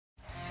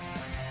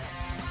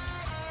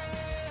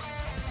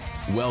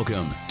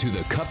Welcome to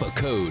the Cup of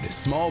Code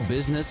Small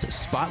Business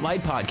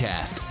Spotlight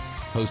Podcast,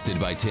 hosted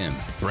by Tim,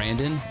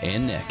 Brandon,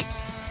 and Nick.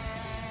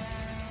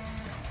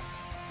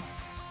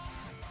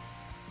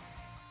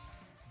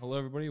 Hello,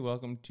 everybody.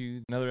 Welcome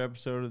to another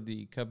episode of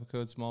the Cup of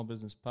Code Small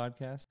Business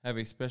Podcast. I have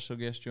a special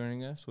guest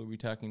joining us. We'll be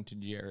talking to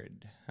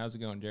Jared. How's it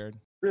going, Jared?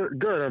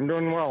 Good. I'm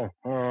doing well.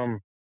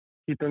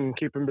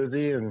 Keeping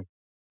busy and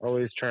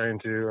always trying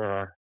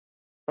to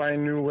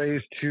find new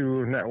ways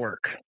to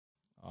network.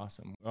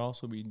 Awesome. We'll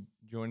also be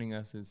joining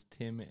us is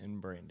Tim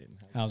and Brandon.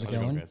 How's it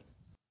going?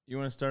 You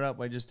want to start out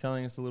by just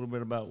telling us a little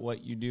bit about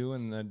what you do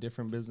and the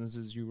different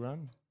businesses you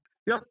run?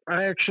 Yep.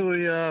 I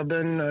actually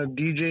been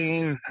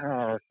DJing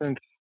since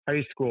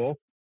high school.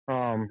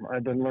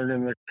 I've been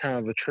learning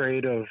the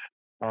trade of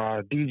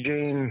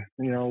DJing,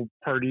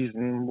 parties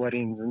and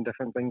weddings and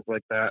different things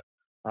like that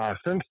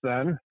since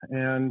then,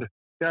 and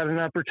got an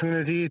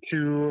opportunity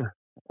to,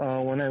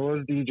 when I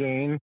was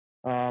DJing,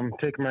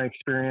 take my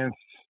experience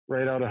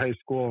right out of high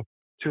school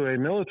to a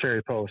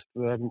military post,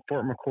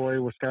 Fort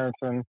McCoy,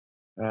 Wisconsin.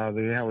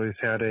 They always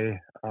had a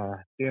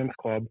dance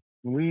club.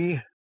 We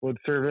would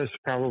service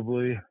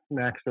probably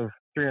max of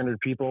 300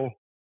 people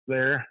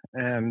there,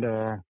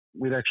 and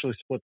we'd actually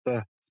split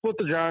the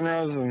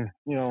genres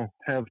and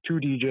have two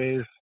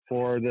DJs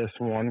for this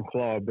one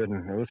club,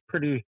 and it was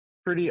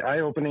pretty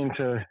eye-opening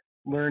to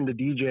learn to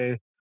DJ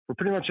for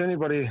pretty much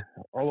anybody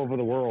all over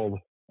the world.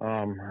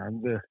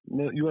 The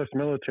U.S.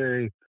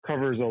 military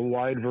covers a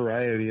wide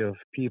variety of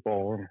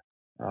people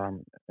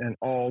and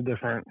all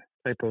different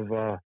type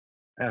of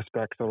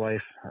aspects of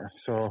life.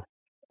 So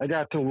I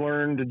got to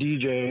learn to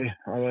DJ,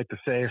 I like to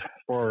say,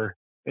 for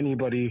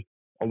anybody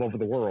all over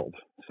the world.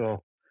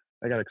 So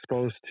I got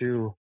exposed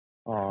to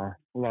a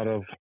lot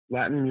of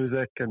Latin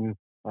music and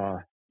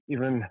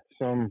even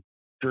some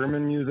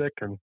German music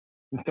and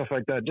stuff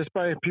like that, just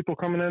by people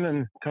coming in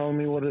and telling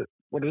me what it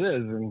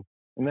is, and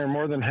they're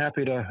more than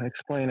happy to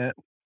explain it,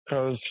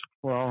 because,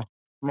 well,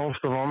 most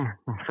of them,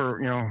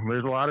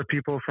 there's a lot of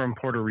people from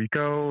Puerto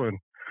Rico and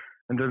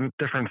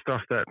different stuff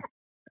that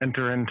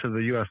enter into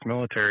the U.S.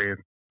 military,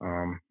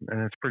 and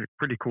it's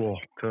pretty cool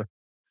to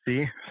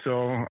see.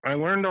 So I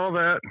learned all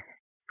that,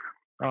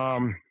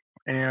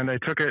 and I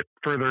took it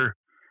further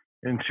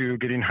into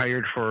getting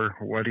hired for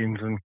weddings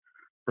and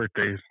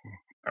birthdays,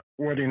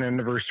 wedding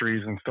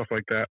anniversaries and stuff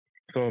like that.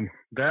 So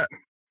that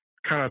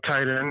kind of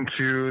tied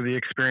into the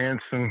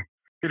experience and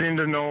getting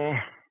to know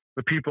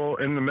the people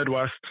in the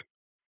Midwest.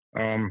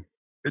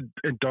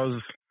 It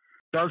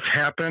does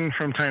happen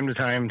from time to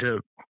time to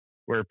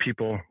where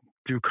people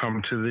do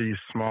come to the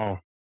small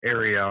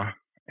area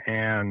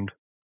and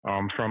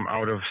from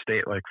out of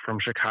state, like from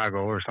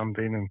Chicago or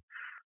something, and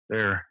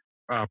they're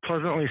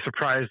pleasantly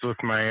surprised with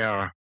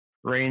my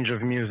range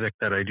of music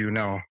that I do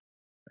know,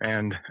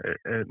 and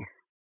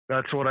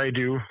that's what I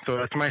do. So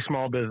that's my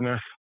small business,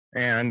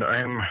 and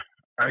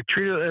I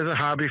treat it as a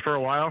hobby for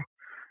a while,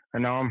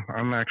 and now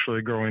I'm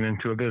actually growing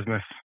into a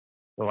business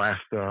the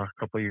last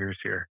couple of years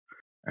here,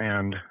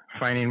 and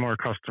finding more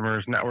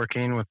customers,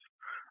 networking with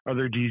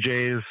other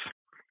DJs.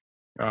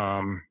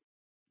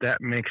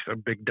 That makes a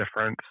big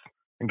difference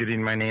in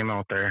getting my name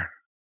out there.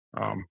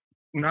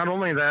 Not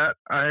only that,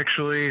 I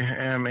actually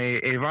am a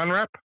Avon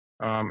rep.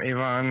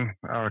 Avon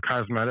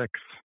Cosmetics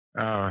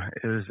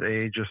is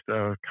just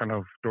a kind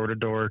of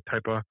door-to-door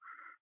type of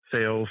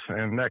sales,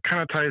 and that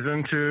kind of ties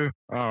into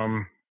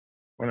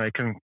when I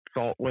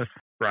consult with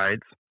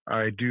brides.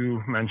 I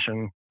do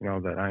mention,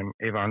 that I'm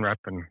Avon rep,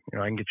 and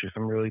I can get you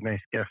some really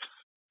nice gifts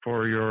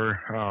for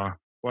your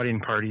wedding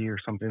party or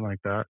something like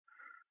that,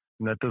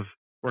 and that does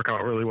work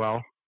out really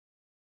well.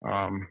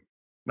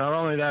 Not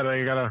only that,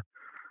 I got a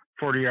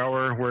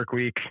 40-hour work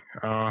week.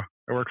 I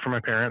work for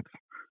my parents.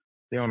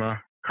 They own a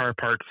car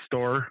parts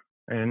store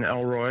in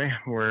Elroy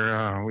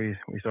where we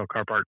sell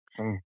car parts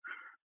and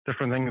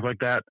different things like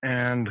that,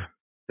 and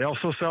they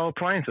also sell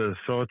appliances,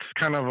 so it's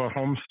kind of a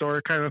home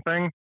store kind of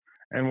thing,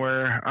 and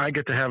where I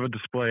get to have a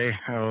display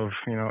of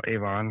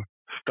Avon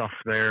stuff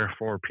there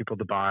for people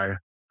to buy.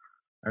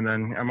 And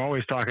then I'm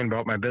always talking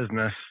about my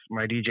business,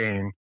 my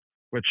DJing,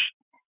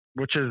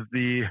 which is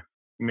the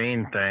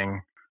main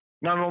thing.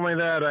 Not only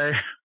that,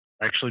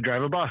 I actually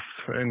drive a bus,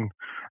 and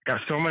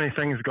got so many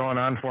things going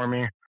on for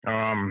me,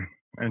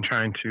 and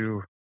trying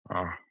to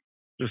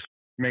just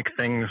make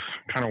things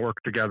kind of work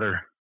together.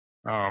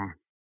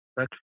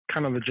 That's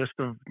kind of the gist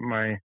of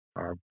my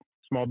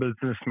small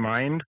business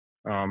mind.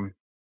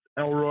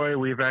 Elroy,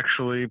 we've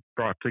actually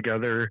brought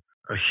together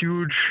a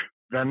huge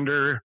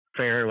vendor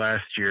fair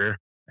last year,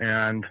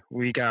 and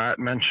we got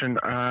mentioned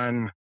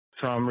on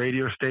some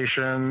radio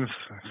stations,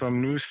 some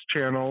news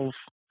channels,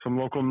 some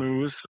local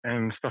news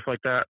and stuff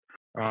like that.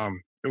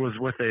 It was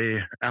with a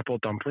apple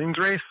dumplings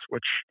race,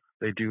 which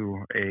they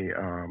do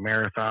a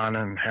marathon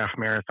and half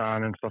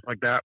marathon and stuff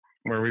like that,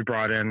 where we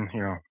brought in,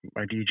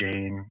 my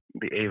DJing,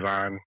 the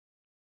Avon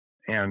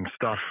and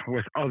stuff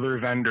with other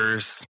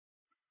vendors,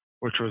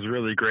 which was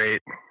really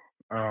great.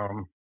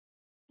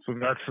 So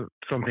that's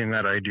something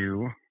that I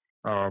do.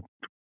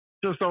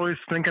 Just always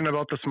thinking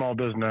about the small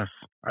business.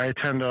 I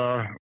attend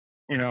a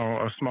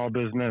small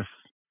business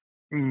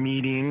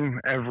meeting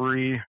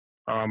every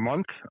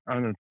month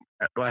on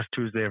the last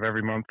Tuesday of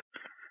every month.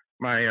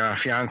 My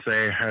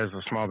fiance has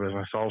a small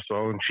business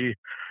also, and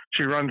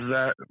she runs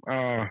that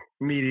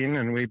meeting,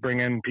 and we bring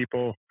in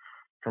people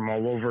from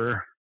all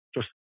over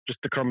just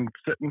to come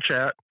sit and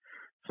chat.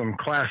 Some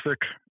classic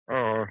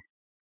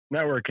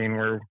networking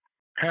where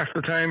half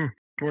the time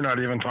we're not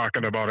even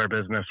talking about our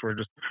business. We're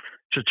just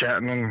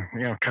chit-chatting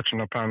and,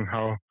 catching up on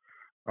how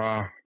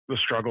the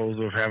struggles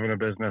of having a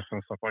business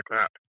and stuff like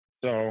that.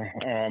 So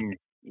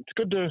it's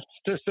good to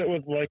sit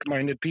with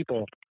like-minded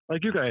people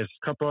like you guys.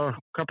 Cup of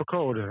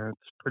Code.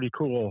 It's pretty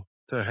cool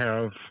to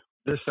have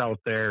this out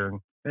there and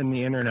in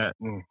the internet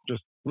and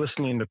just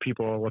listening to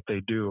people what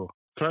they do.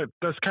 So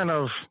that's kind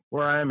of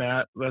where I'm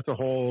at. That's a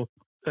whole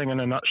thing in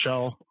a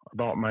nutshell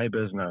about my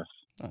business.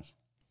 Nice.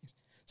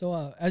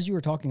 So as you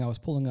were talking, I was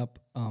pulling up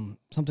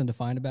something to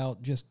find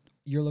about just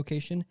your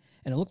location,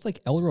 and it looks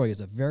like Elroy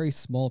is a very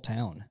small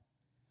town.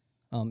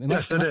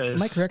 Yes, it is.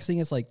 Am I correct saying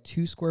it's like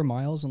 2 square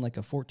miles and like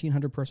a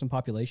 1,400 person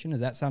population? Does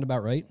that sound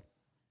about right?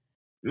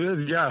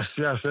 Yes,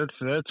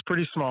 it's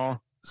pretty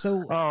small. So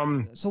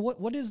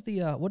what is the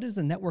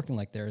networking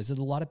like there? Is it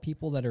a lot of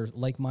people that are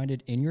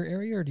like-minded in your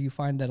area, or do you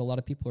find that a lot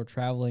of people are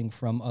traveling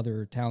from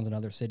other towns and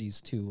other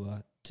cities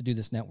to do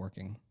this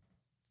networking?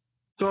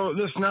 So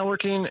this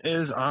networking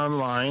is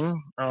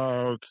online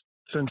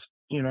since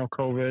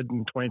COVID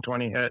and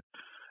 2020 hit.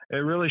 It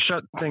really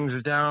shut things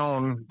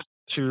down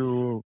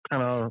to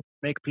kind of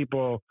make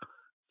people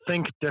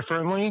think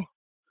differently.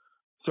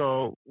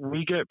 So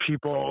we get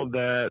people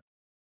that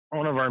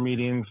one of our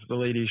meetings, the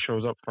lady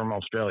shows up from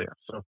Australia.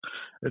 So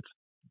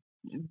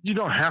you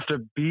don't have to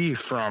be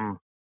from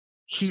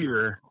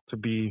here to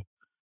be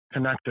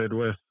connected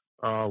with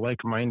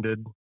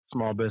like-minded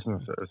small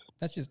businesses.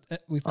 That's just,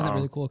 we find that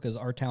really cool because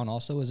our town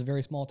also is a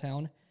very small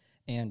town.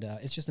 And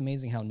it's just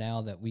amazing how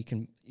now that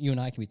you and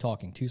I can be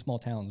talking, 2 small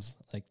towns,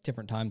 like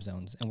different time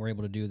zones, and we're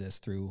able to do this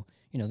through,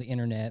 the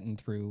internet and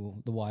through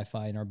the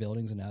Wi-Fi in our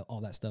buildings and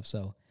all that stuff.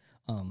 So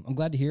I'm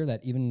glad to hear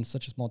that even in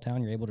such a small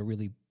town, you're able to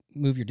really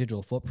move your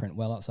digital footprint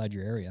well outside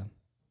your area.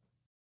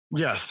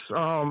 Yes.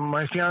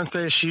 My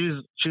fiance,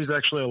 she's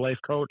actually a life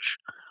coach,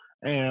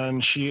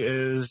 and she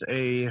is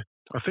a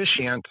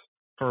officiant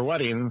for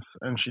weddings,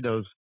 and she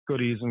does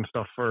goodies and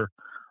stuff for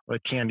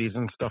like candies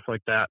and stuff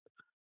like that.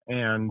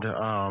 And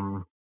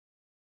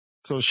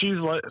so she's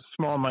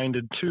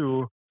small-minded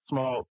too,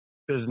 small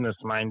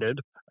business-minded,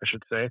 I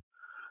should say.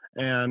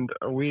 And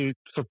we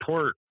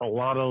support a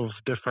lot of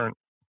different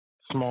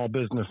small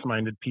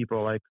business-minded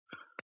people. Like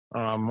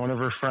one of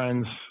her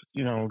friends,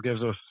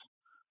 gives us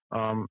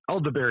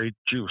elderberry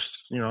juice,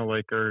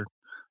 or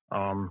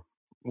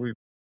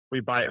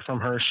we buy it from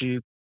her. She,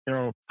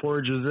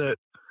 forages it,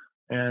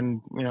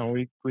 and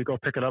we go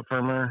pick it up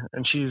from her,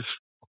 and she's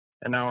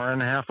an hour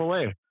and a half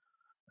away,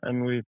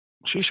 and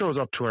she shows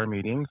up to our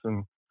meetings,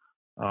 and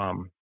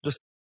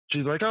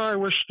she's like, oh, I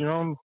wish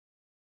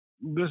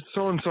this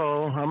so and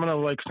so, I'm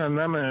gonna send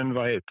them an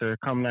invite to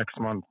come next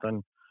month,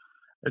 and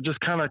it just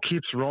kind of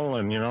keeps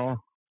rolling,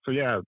 So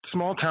yeah,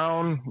 small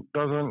town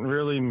doesn't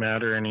really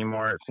matter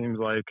anymore. It seems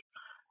like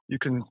you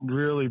can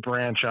really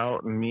branch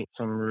out and meet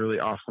some really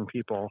awesome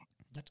people.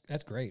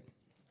 That's great.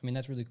 I mean,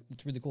 it's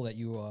really cool that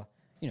you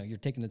you're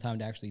taking the time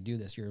to actually do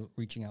this. You're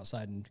reaching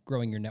outside and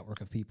growing your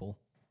network of people.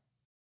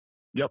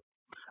 Yep.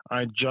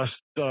 I just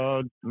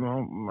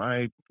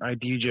I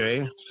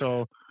DJ,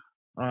 so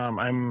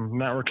I'm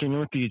networking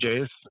with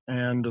DJs,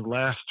 and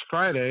last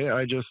Friday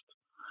I just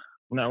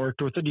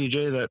networked with a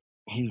DJ that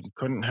he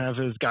couldn't have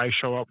his guy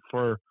show up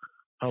for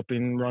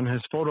helping run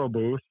his photo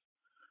booth,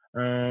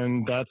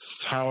 and that's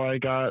how I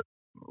got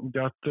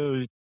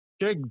the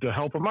gig to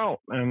help him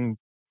out. And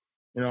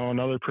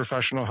another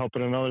professional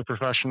helping another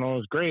professional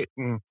is great.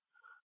 And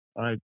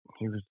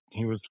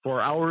he was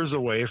 4 hours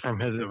away from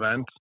his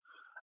event.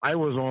 I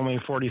was only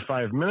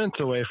 45 minutes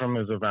away from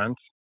his event,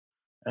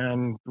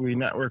 and we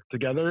networked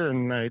together,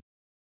 and I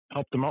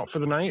helped him out for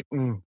the night,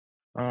 and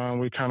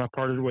we kind of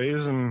parted ways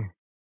and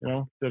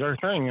did our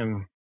thing,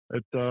 and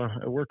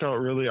it worked out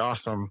really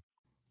awesome.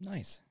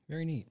 Nice.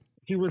 Very neat.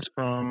 He was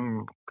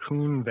from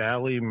Coon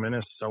Valley,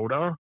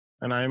 Minnesota,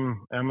 and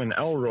I'm in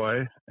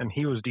Elroy, and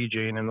he was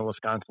DJing in the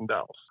Wisconsin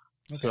Dells.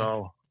 Okay.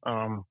 So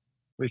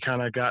we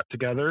kind of got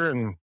together,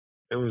 and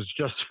it was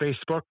just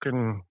Facebook,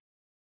 and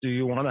do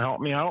you want to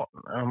help me out?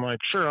 I'm like,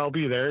 sure, I'll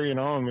be there,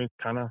 and we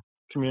kind of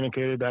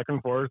communicated back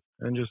and forth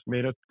and just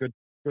made a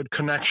good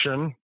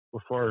connection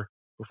before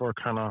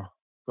kind of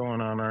going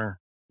on our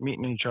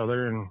meeting each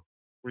other. And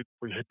we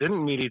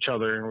didn't meet each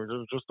other, and it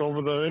was just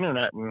over the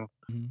internet, and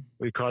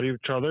we caught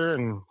each other,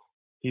 and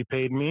he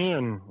paid me,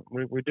 and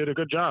we did a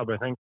good job. I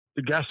think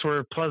the guests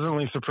were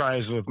pleasantly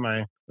surprised with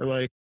they're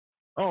like,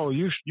 oh,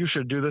 you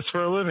should do this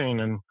for a living.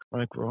 And I'm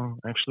like, well,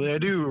 actually I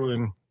do.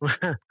 And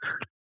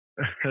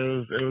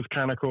it was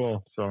kind of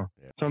cool. So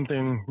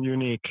something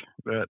unique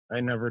that I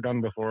never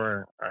done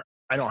before.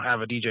 I don't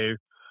have a DJ.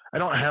 I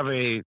don't have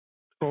a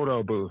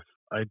photo booth.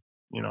 I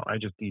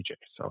just DJ.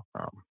 So,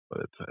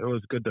 but it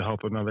was good to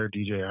help another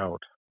DJ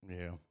out.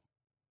 Yeah.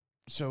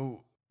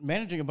 So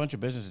managing a bunch of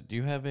businesses, do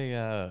you have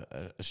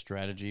a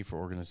strategy for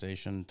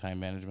organization, time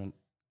management?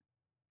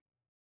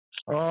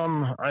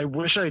 I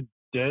wish I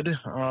did.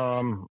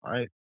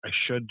 I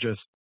should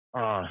just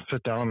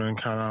sit down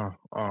and kind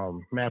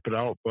of map it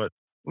out, but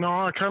no,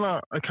 I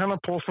kind of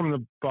pull from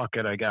the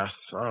bucket, I guess.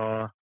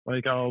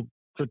 Like I'll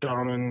sit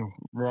down and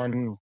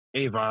run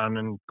Avon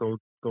and go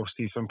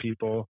see some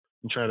people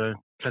and try to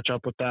catch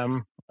up with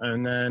them,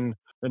 and then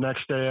the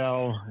next day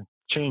I'll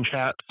change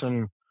hats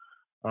and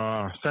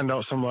send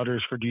out some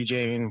letters for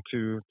DJing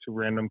to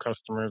random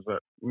customers that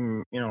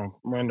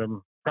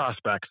random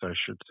prospects, I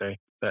should say,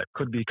 that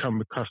could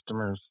become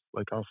customers.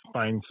 Like I'll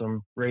find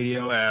some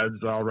radio ads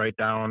I'll write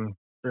down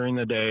during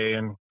the day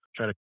and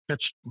try to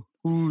catch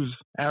who's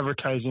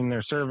advertising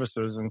their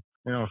services. And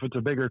if it's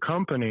a bigger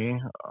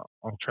company,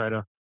 I'll try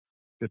to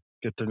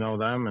get to know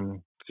them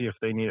and see if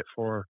they need it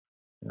for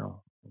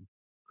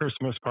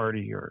Christmas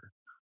party or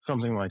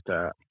something like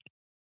that.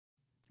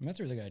 That's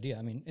a really good idea.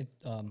 I mean,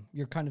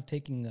 you're kind of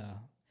taking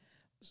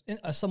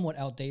a somewhat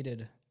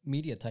outdated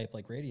media type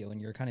like radio, and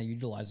you're kind of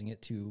utilizing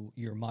it to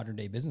your modern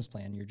day business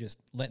plan. You're just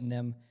letting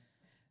them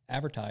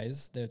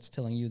advertise. That's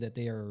telling you that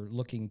they are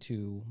looking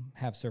to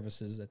have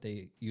services that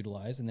they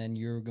utilize, and then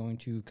you're going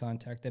to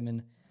contact them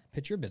and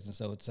pitch your business.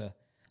 So it's a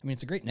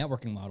great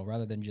networking model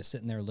rather than just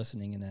sitting there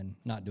listening and then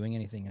not doing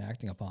anything and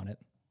acting upon it.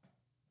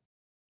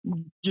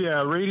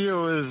 Yeah,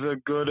 radio is a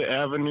good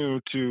avenue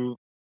to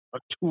a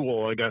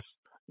tool, I guess.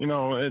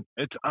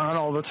 It's on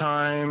all the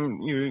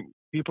time.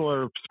 People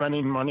are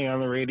spending money on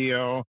the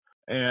radio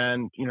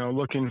and,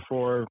 looking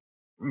for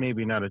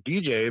maybe not a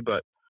DJ,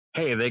 but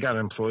hey, they got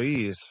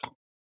employees.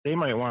 They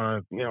might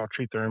want to,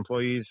 treat their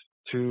employees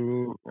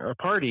to a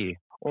party,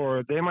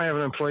 or they might have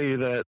an employee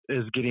that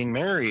is getting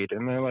married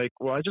and they're like,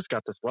 well, I just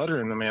got this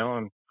letter in the mail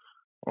and,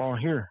 well,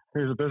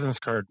 here's a business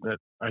card that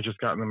I just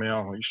got in the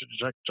mail. You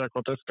should check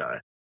with this guy.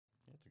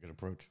 That's a good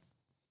approach.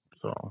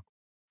 So.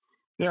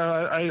 Yeah,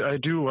 I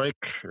do like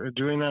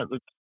doing that.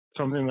 It's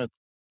something that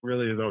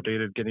really is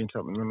outdated, getting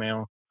something in the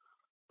mail.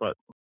 But,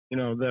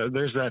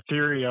 there's that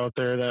theory out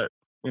there that,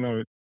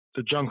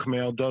 the junk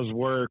mail does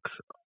work,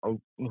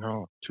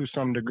 to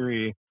some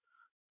degree,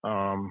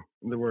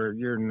 where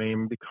your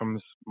name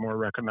becomes more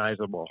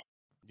recognizable.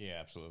 Yeah,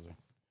 absolutely.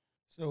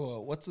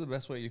 So what's the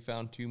best way you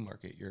found to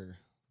market your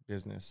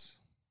business,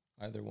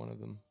 either one of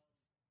them?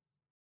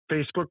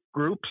 Facebook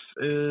groups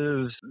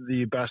is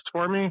the best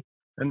for me,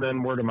 and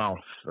then word of mouth.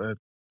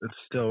 It's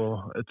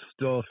still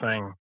a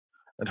thing.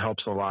 It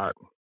helps a lot,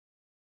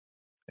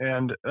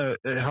 and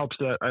it helps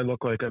that I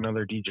look like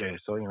another DJ.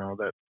 So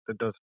that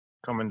does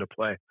come into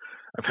play.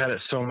 I've had it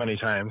so many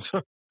times.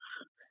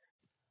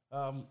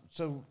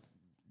 So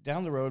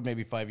down the road,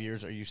 maybe 5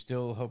 years, are you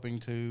still hoping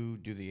to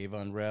do the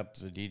Avon rep,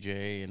 the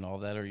DJ, and all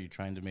that? Or are you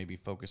trying to maybe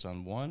focus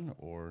on one,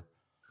 or?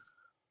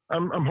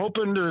 I'm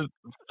hoping to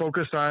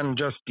focus on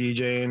just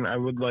DJing. I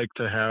would like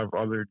to have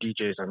other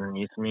DJs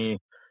underneath me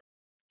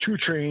to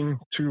train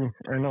to.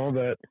 I know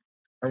that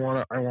I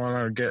want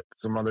to get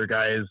some other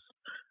guys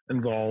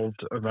involved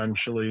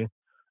eventually.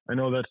 I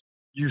know that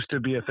used to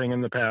be a thing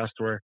in the past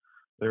where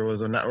there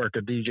was a network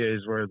of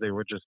DJs where they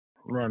would just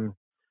run,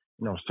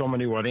 so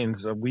many weddings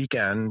a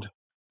weekend.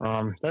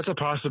 That's a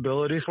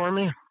possibility for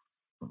me.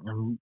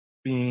 I'm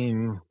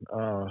being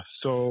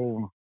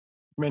so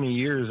many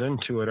years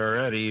into it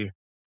already,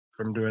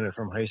 from doing it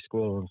from high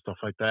school and stuff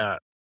like that.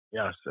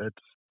 Yes, it's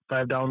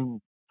 5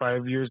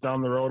 years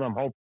down the road. I'm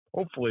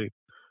hopefully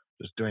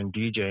just doing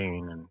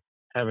DJing and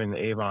having the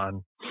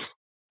Avon,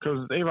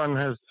 because Avon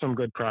has some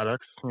good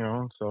products,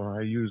 so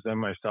I use them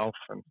myself,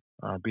 and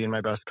being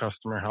my best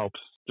customer helps.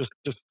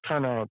 Just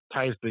kind of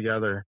ties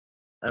together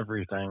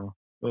everything,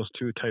 those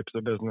two types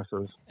of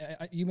businesses.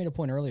 You made a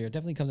point earlier. It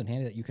definitely comes in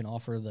handy that you can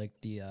offer like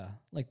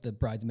the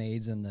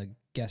bridesmaids and the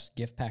guest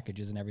gift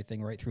packages and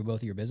everything right through both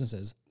of your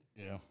businesses.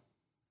 Yeah.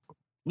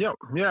 Yep.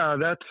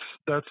 Yeah,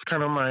 that's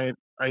kind of my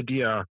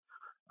idea.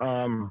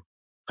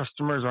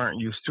 Customers aren't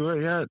used to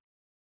it yet,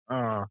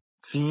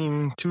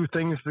 seeing two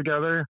things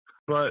together,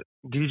 but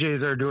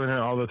DJs are doing it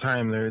all the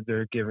time.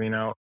 They're giving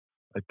out,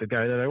 like the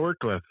guy that I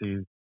worked with,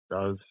 he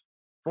does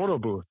photo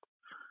booth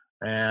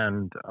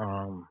and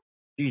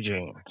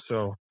DJing.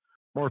 So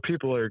more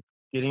people are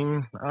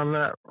getting on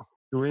that,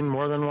 doing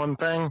more than one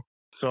thing.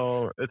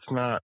 So it's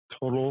not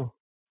total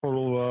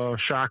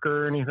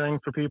shocker or anything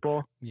for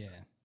people. Yeah.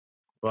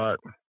 But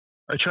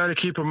I try to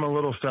keep them a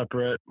little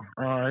separate.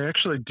 I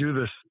actually do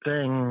this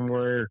thing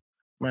where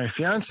my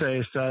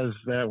fiance says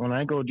that when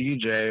I go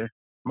DJ,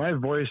 my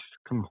voice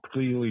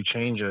completely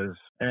changes.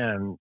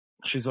 And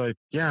she's like,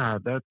 yeah,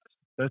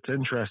 that's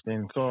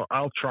interesting. So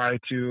I'll try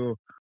to,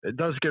 it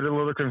does get a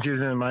little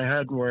confusing in my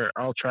head where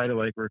I'll try to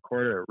like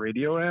record a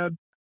radio ad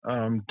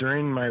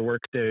during my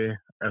work day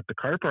at the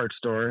car parts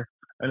store.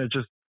 And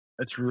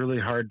it's really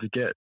hard to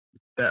get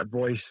that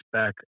voice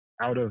back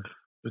out of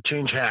the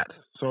change hat.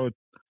 So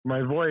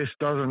my voice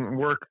doesn't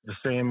work the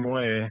same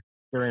way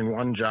during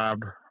one job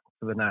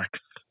to the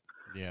next.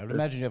 Yeah, I would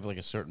imagine you have like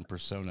a certain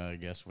persona, I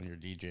guess, when you're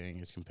DJing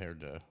as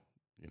compared to,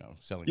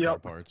 selling car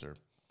parts or.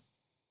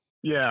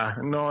 Yeah,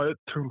 no, it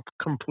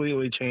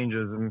completely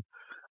changes. And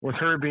with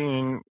her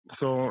being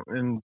so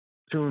in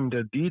tune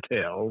to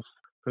details,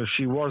 because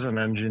she was an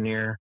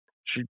engineer,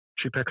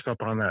 she picks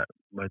up on that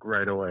like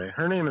right away.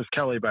 Her name is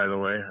Kelly, by the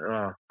way.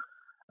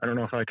 I don't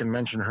know if I can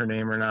mention her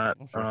name or not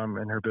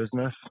in her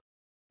business,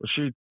 but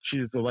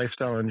she's the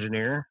lifestyle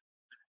engineer,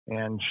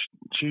 and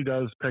she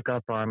does pick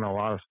up on a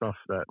lot of stuff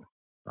that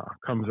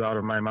comes out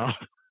of my mouth.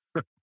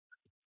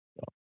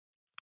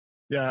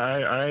 Yeah,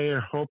 I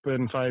hope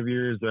in 5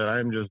 years that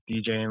I'm just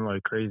DJing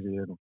like crazy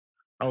and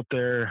out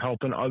there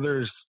helping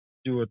others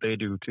do what they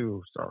do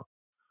too.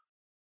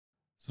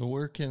 So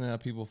where can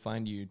people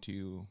find you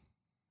to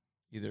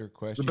either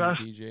question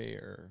DJ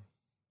or?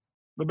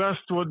 The best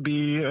would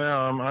be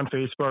on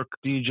Facebook,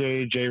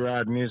 DJ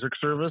J-Rod Music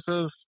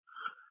Services,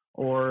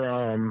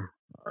 or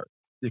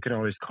you can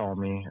always call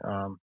me.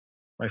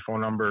 My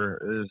phone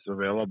number is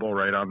available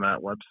right on that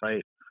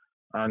website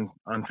on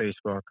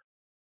Facebook,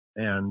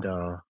 and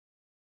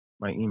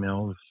my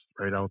email is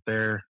right out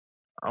there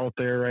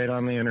right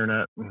on the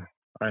internet.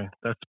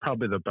 That's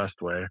probably the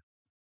best way.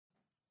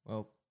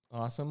 Well,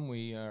 awesome.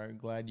 We are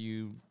glad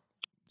you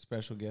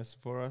special guest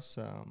for us.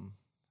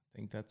 I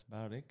think that's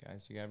about it,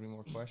 guys. You got any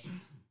more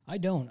questions? I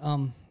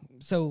don't.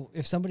 So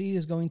if somebody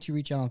is going to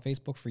reach out on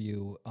Facebook for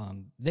you,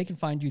 they can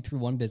find you through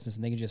one business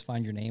and they can just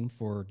find your name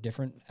for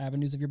different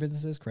avenues of your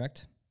businesses,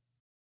 correct?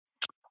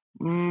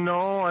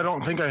 No, I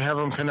don't think I have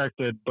them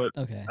connected, but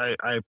okay.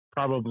 I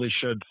probably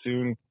should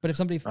soon. But if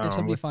somebody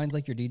finds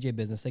like your DJ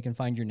business, they can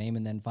find your name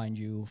and then find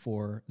you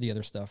for the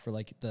other stuff, for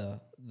like the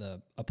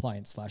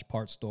appliance /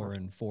 parts store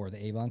and for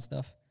the Avon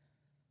stuff.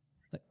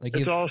 Like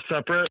it's all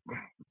separate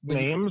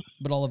names,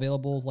 but all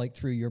available like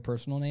through your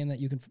personal name that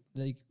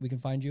we can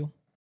find you.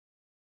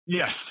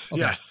 Yes.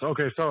 Okay. Yes.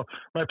 Okay. So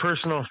my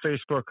personal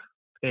Facebook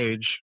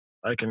page,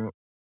 I can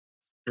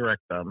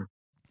direct them.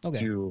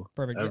 Okay. To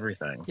perfect.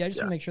 Everything. Yeah. I just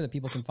want to make sure that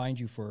people can find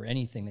you for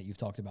anything that you've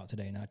talked about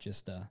today, not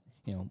just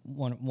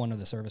one of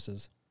the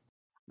services.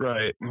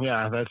 Right.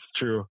 Yeah, that's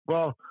true.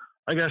 Well,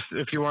 I guess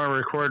if you want to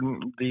record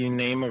the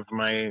name of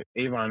my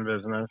Avon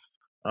business,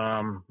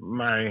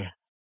 my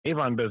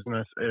Avon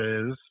business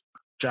is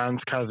John's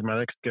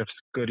Cosmetics, Gifts,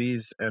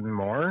 Goodies, and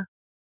More.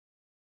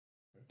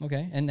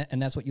 Okay, and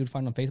that's what you'd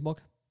find on Facebook?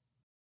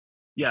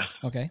 Yes.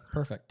 Okay,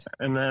 perfect.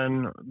 And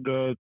then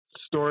the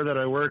store that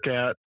I work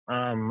at,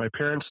 my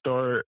parents'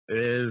 store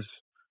is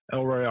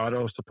Elroy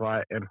Auto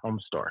Supply and Home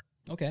Store.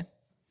 Okay.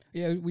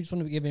 Yeah, we just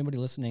want to give anybody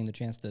listening the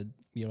chance to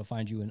be able to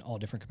find you in all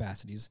different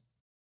capacities.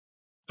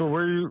 So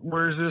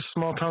where's this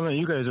small town that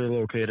you guys are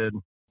located?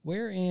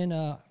 We're in,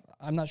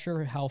 I'm not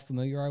sure how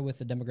familiar you are with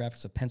the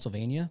demographics of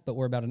Pennsylvania, but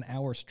we're about an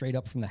hour straight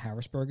up from the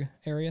Harrisburg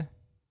area.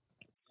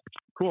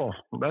 Cool.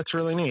 That's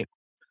really neat.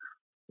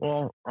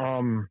 Well,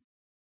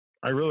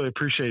 I really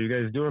appreciate you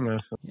guys doing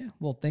this. Yeah.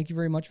 Well, thank you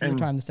very much for your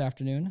time this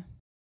afternoon.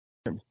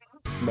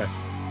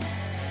 Bye.